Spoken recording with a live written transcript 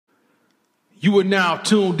You are now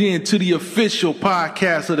tuned in to the official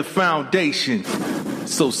podcast of the Foundation.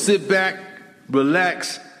 So sit back,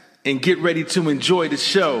 relax, and get ready to enjoy the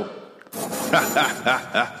show.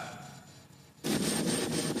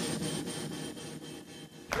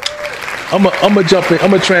 I'm gonna jump in.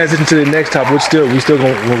 I'm gonna transition to the next topic. We still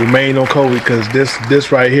gonna remain on COVID because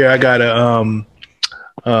this right here. I got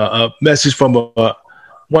a message from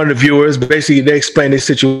one of the viewers. Basically, they explain this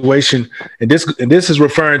situation, and this is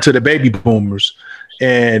referring to the baby boomers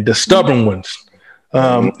and the stubborn ones.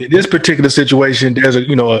 In this particular situation, there's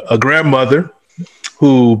a grandmother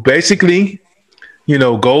who basically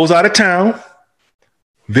goes out of town,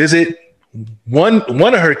 visit one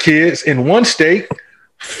of her kids in one state,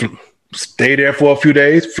 stay there for a few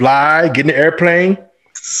days, fly, get in the airplane,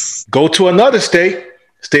 go to another state,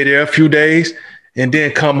 stay there a few days, and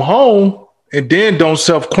then come home, and then don't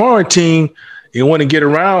self-quarantine. You want to get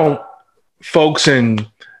around folks and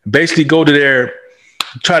basically go to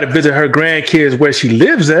try to visit her grandkids where she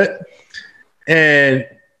lives at. And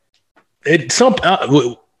some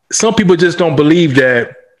people just don't believe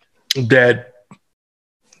that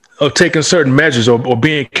of taking certain measures or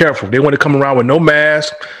being careful. They want to come around with no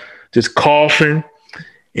mask, just coughing,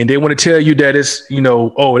 and they want to tell you that it's,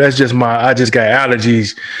 that's just I just got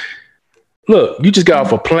allergies. Look, you just got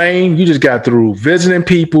off a plane. You just got through visiting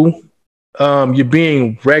people. You're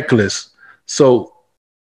being reckless. So,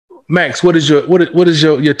 Max, what is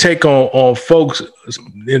your take on folks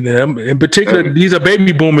in particular? These are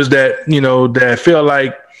baby boomers that that feel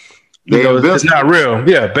like it's not real.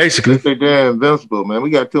 Yeah, basically they're invincible, man. We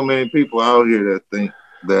got too many people out here that think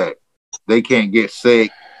that they can't get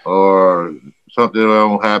sick or something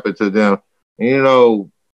won't happen to them. And,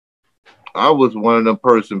 I was one of them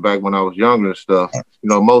person back when I was younger and stuff.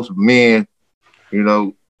 Most men,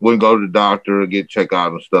 wouldn't go to the doctor or get checked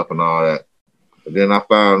out and stuff and all that. But then I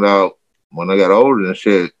found out when I got older and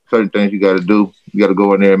shit, certain things you got to do. You got to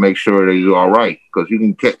go in there and make sure that you're all right, because you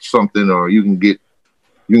can catch something or you can get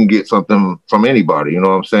something from anybody. You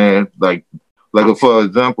know what I'm saying? Like for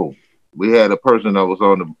example, we had a person that was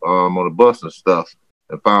on the bus and stuff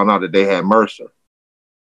and found out that they had MRSA.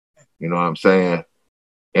 You know what I'm saying?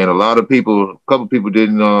 And a couple people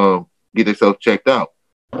didn't get themselves checked out.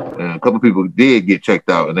 And a couple people did get checked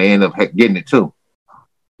out and they ended up getting it too.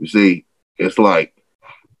 You see, it's like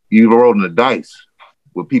you're rolling the dice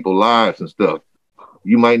with people's lives and stuff.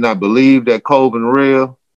 You might not believe that COVID is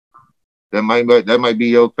real. That might be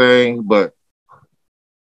your thing, but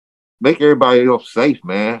make everybody else safe,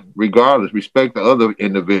 man. Regardless, respect the other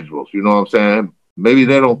individuals. You know what I'm saying? Maybe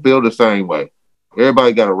they don't feel the same way.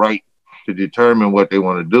 Everybody got a right to determine what they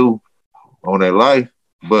want to do on their life,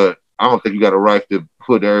 but I don't think you got a right to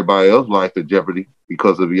put everybody else's life in jeopardy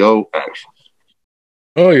because of your actions.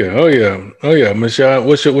 Oh yeah, Michelle.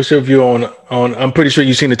 What's your view on? I'm pretty sure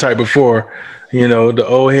you've seen the type before. The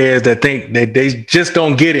old heads that think that they just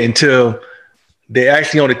don't get it until they're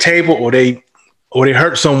actually on the table or they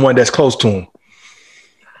hurt someone that's close to them.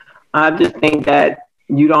 I just think that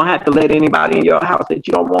you don't have to let anybody in your house that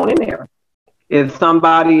you don't want in there. If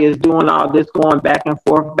somebody is doing all this going back and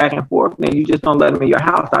forth, then you just don't let them in your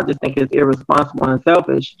house. I just think it's irresponsible and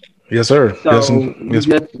selfish. Yes, sir. So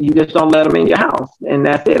you just don't let them in your house, and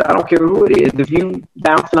that's it. I don't care who it is. If you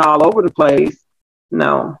bouncing all over the place,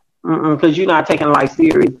 no, because you're not taking life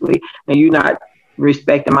seriously, and you're not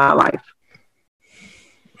respecting my life.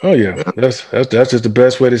 Oh yeah, that's just the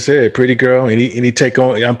best way to say it. Pretty girl, any take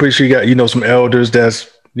on? I'm pretty sure you got some elders that's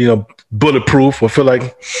bulletproof or feel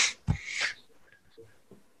like.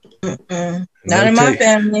 Not in my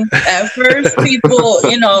family. At first,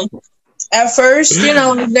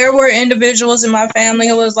 there were individuals in my family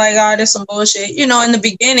who was like, oh, this some bullshit. In the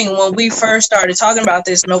beginning, when we first started talking about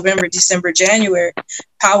this, November, December, January.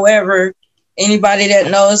 However, anybody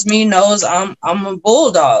that knows me knows I'm a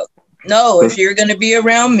bulldog. No, if you're going to be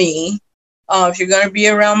around me, if you're going to be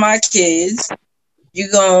around my kids,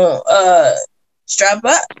 you're going to strap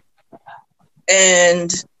up.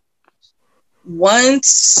 And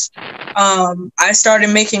once I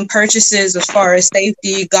started making purchases as far as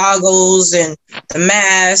safety goggles and the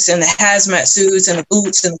masks and the hazmat suits and the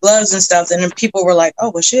boots and the gloves and stuff, and then people were like,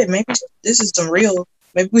 oh, well, shit, maybe this is some real,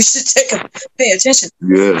 maybe we should pay attention.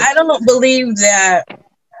 Yeah. I don't believe that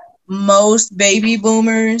most baby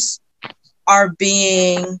boomers are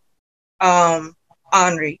being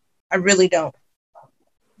ornery. I really don't.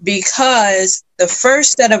 Because the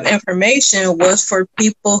first set of information was for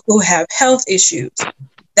people who have health issues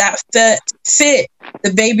that fit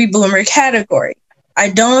the baby boomer category. I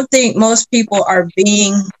don't think most people are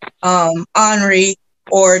being ornery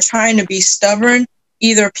or trying to be stubborn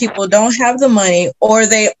either people don't have the money or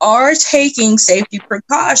they are taking safety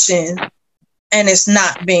precautions and it's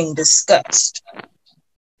not being discussed.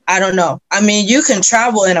 I don't know. I mean, you can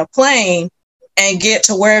travel in a plane and get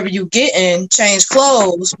to wherever you get in, change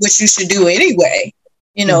clothes, which you should do anyway.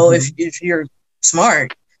 You know, if you're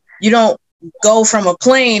smart, you don't go from a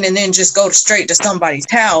plane and then just go straight to somebody's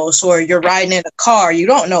house, or you're riding in a car. You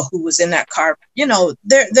don't know who was in that car. You know,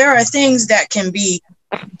 there are things that can be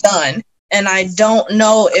done. And I don't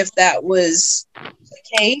know if that was the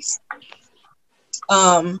case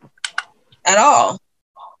at all.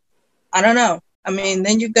 I don't know. I mean,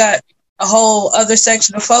 then you got a whole other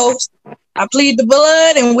section of folks. I plead the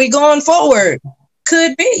blood and we going forward.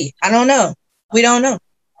 Could be. I don't know. We don't know.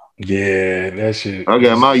 Yeah, that shit. I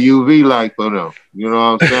got my UV light for them. You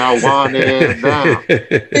know what I'm saying? I wind their ass down.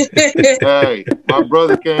 Hey, my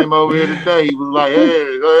brother came over here today. He was like, hey,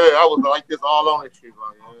 I was like this all on this shit.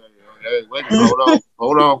 Like, hey, wait a minute,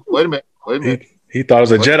 hold on. Wait a minute. He thought it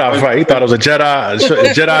was a Jedi fight. He thought it was a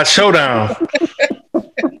Jedi showdown.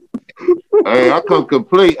 Hey, I come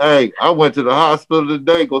complete. Hey, I went to the hospital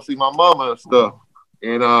today, go see my mama and stuff.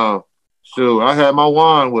 And shoot, I had my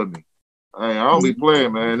wand with me. Hey, I don't be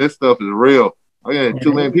playing, man. This stuff is real. I got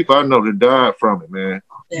too many people I know that died from it, man.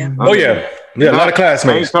 Yeah. Oh yeah, a lot of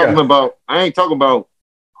classmates. I ain't talking about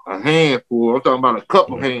a handful. I'm talking about a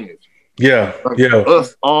couple hands. Yeah, like yeah.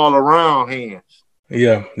 Us all around hands.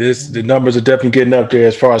 Yeah, the numbers are definitely getting up there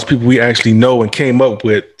as far as people we actually know and came up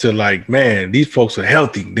with to like, man, these folks are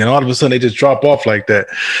healthy. Then all of a sudden they just drop off like that.